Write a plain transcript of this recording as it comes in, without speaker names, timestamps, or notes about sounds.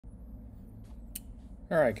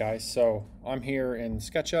Alright guys, so I'm here in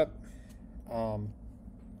SketchUp.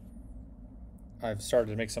 I've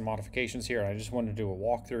started to make some modifications here, and I just wanted to do a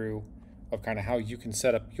walkthrough of kind of how you can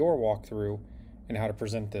set up your walkthrough and how to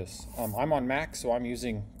present this. I'm on Mac, so I'm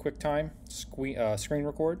using QuickTime screen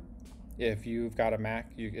record. If you've got a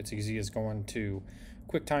Mac, it's easy as going to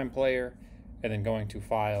QuickTime Player and then going to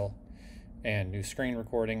File and New Screen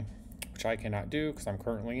Recording, which I cannot do because I'm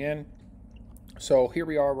currently in. So here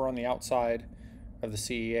we are, we're on the outside of the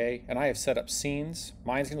CEA, and I have set up scenes.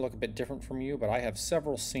 Mine's going to look a bit different from you, but I have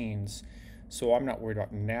several scenes, so I'm not worried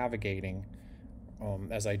about navigating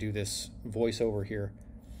as I do this voiceover here.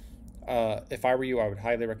 If I were you, I would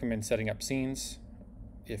highly recommend setting up scenes.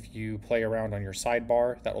 If you play around on your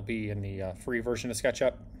sidebar, that will be in the free version of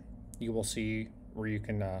SketchUp. You will see where you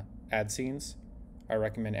can add scenes. I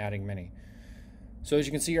recommend adding many. So as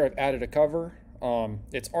you can see here, I've added a cover.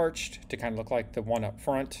 It's arched to kind of look like the one up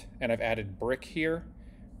front, and I've added brick here,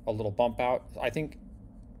 a little bump out. I think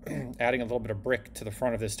adding a little bit of brick to the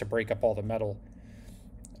front of this to break up all the metal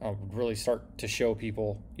would really start to show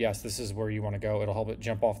people, yes, this is where you want to go. It'll help it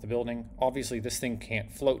jump off the building. Obviously this thing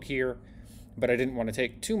can't float here, but I didn't want to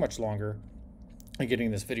take too much longer in getting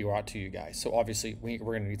this video out to you guys. So obviously we're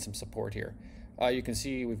going to need some support here. You can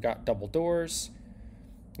see we've got double doors.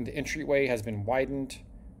 The entryway has been widened.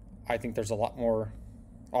 I think there's a lot more,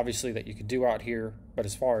 obviously, that you could do out here, but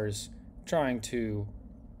as far as trying to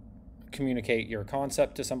communicate your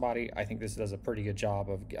concept to somebody, I think this does a pretty good job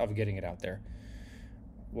of getting it out there.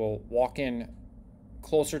 We'll walk in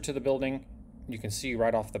closer to the building. You can see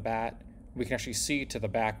right off the bat, we can actually see to the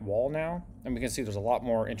back wall now, and we can see there's a lot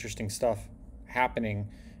more interesting stuff happening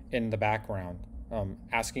in the background,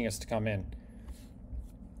 asking us to come in.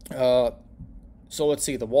 So let's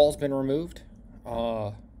see, the wall's been removed.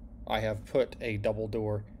 I have put a double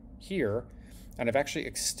door here, and I've actually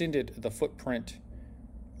extended the footprint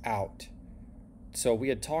out. So we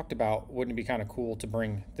had talked about, wouldn't it be kind of cool to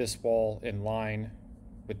bring this wall in line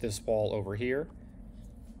with this wall over here?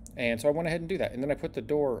 And so I went ahead and do that. And then I put the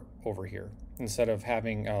door over here instead of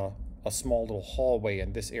having a small little hallway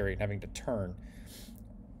in this area and having to turn.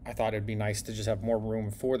 I thought it'd be nice to just have more room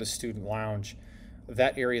for the student lounge.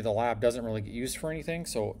 That area of the lab doesn't really get used for anything,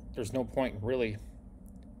 so there's no point really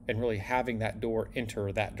having that door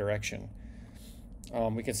enter that direction.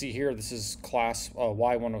 We can see here, this is class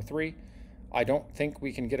Y103. I don't think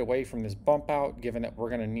we can get away from this bump out, given that we're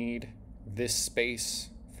going to need this space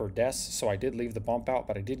for desks. So I did leave the bump out,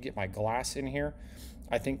 but I did get my glass in here.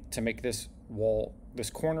 I think to make this wall, this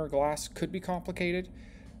corner glass could be complicated.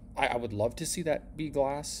 I would love to see that be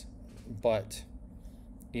glass, but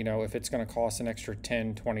you know, if it's going to cost an extra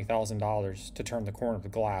 $10,000, $20,000 to turn the corner of the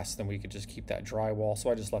glass, then we could just keep that drywall. So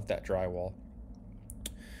I just left that drywall.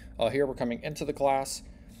 Here we're coming into the class.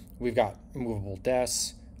 We've got movable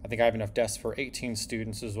desks. I think I have enough desks for 18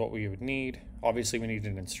 students is what we would need. Obviously we need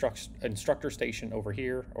an instructor station over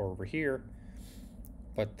here or over here.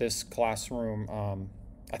 But this classroom,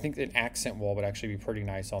 I think an accent wall would actually be pretty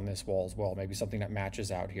nice on this wall as well. Maybe something that matches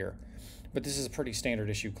out here. But this is a pretty standard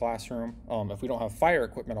issue classroom. If we don't have fire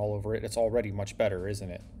equipment all over it, it's already much better, isn't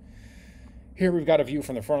it? Here we've got a view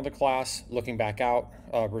from the front of the class, looking back out,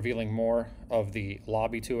 revealing more of the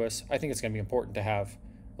lobby to us. I think it's going to be important to have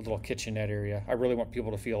a little kitchenette area. I really want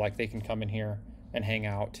people to feel like they can come in here and hang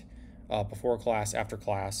out before class, after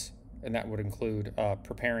class, and that would include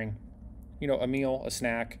preparing, you know, a meal, a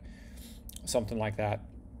snack, something like that.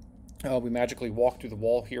 We magically walk through the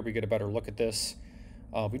wall here. We get a better look at this.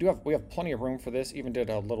 We have plenty of room for this. Even did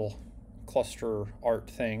a little cluster art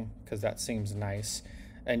thing because that seems nice.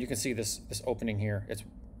 And you can see this opening here. It's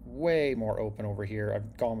way more open over here.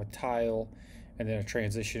 I've gone with tile and then a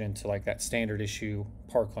transition into like that standard issue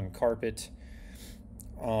Parkland carpet.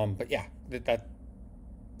 But yeah, that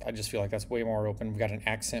I just feel like that's way more open. We've got an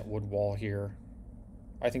accent wood wall here.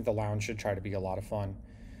 I think the lounge should try to be a lot of fun.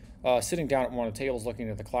 Sitting down at one of the tables looking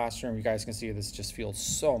at the classroom, you guys can see this just feels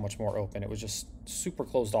so much more open. It was just super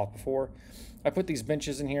closed off before. I put these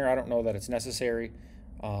benches in here. I don't know that it's necessary.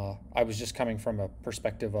 I was just coming from a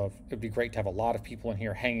perspective of it would be great to have a lot of people in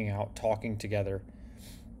here hanging out, talking together.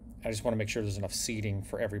 I just want to make sure there's enough seating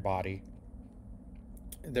for everybody.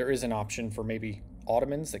 There is an option for maybe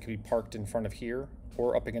ottomans that could be parked in front of here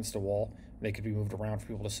or up against a wall. They could be moved around for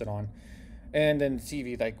people to sit on. And then the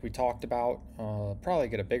TV, like we talked about, probably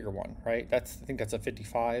get a bigger one, right? I think that's a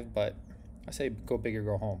 55, but I say go big or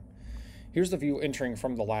go home. Here's the view entering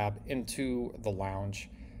from the lab into the lounge.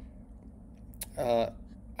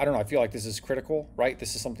 I don't know, I feel like this is critical, right?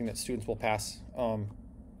 This is something that students will pass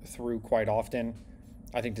through quite often.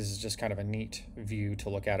 I think this is just kind of a neat view to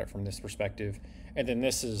look at it from this perspective. And then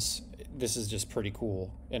this is this is just pretty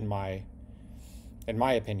cool in my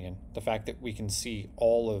opinion. The fact that we can see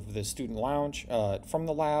all of the student lounge from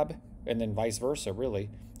the lab, and then vice versa, really.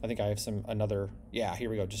 I think I have yeah, here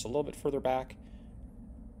we go, just a little bit further back.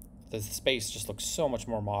 The space just looks so much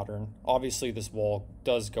more modern. Obviously, this wall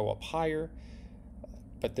does go up higher,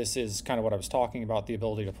 but this is kind of what I was talking about, the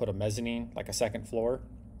ability to put a mezzanine, like a second floor.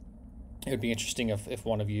 It would be interesting if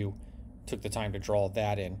one of you took the time to draw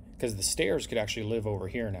that in, because the stairs could actually live over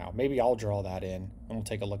here now. Maybe I'll draw that in, and we'll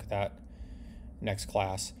take a look at that next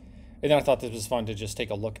class. And then I thought this was fun to just take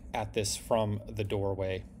a look at this from the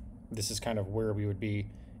doorway. This is kind of where we would be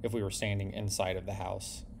if we were standing inside of the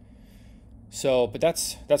house. So, but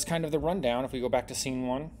that's kind of the rundown. If we go back to scene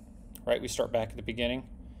 1, right, we start back at the beginning.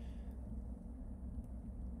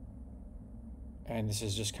 And this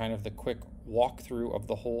is just kind of the quick walkthrough of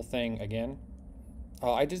the whole thing again.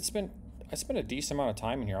 I spent a decent amount of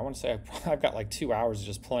time in here. I want to say I've got like 2 hours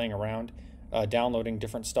just playing around, downloading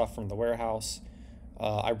different stuff from the warehouse.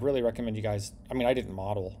 I really recommend you guys, I mean, I didn't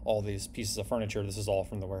model all these pieces of furniture. This is all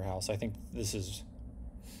from the warehouse. I think this is,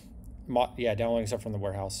 yeah, downloading stuff from the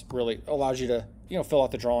warehouse really allows you to, fill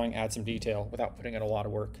out the drawing, add some detail without putting in a lot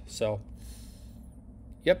of work. So,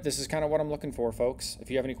 yep, this is kind of what I'm looking for, folks. If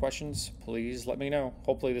you have any questions, please let me know.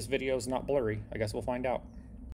 Hopefully this video is not blurry. I guess we'll find out.